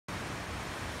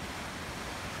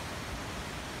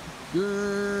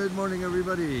Good morning,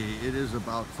 everybody. It is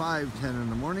about 5:10 in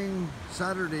the morning,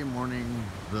 Saturday morning,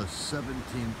 the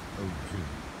 17th of June.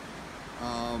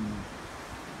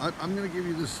 I'm going to give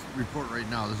you this report right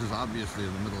now. This is obviously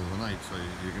in the middle of the night, so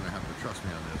you're going to have to trust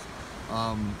me on this.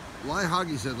 Lai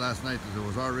Hoggy said last night that there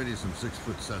was already some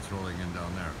 6-foot sets rolling in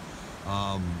down there.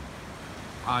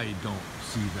 I don't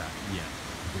see that yet.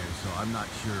 Okay, so I'm not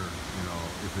sure,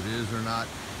 if it is or not.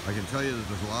 I can tell you that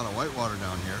there's a lot of whitewater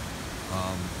down here.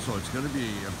 So it's going to be,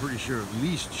 I'm pretty sure, at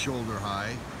least shoulder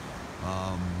high.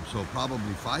 So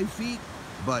probably 5 feet.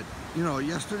 But,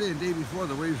 yesterday and day before,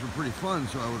 the waves were pretty fun.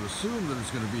 So I would assume that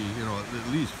it's going to be,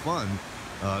 at least fun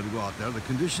to go out there. The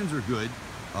conditions are good.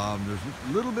 There's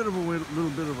a little bit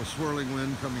of a swirling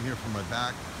wind coming here from my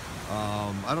back.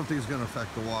 I don't think it's going to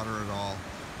affect the water at all.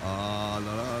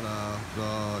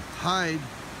 The tide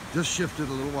just shifted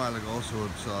a little while ago, so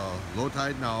it's low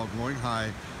tide now, going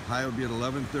high. High will be at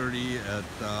 11:30 at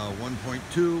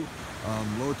 1.2.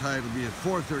 Low tide will be at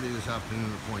 4:30 this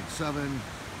afternoon at 0.7.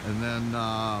 And then,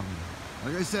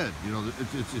 like I said,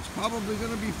 it's probably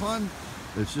going to be fun.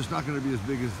 It's just not going to be as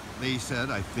big as they said,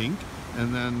 I think.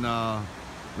 And then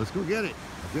let's go get it,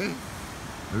 okay?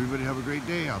 Everybody have a great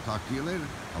day. I'll talk to you later.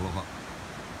 Aloha.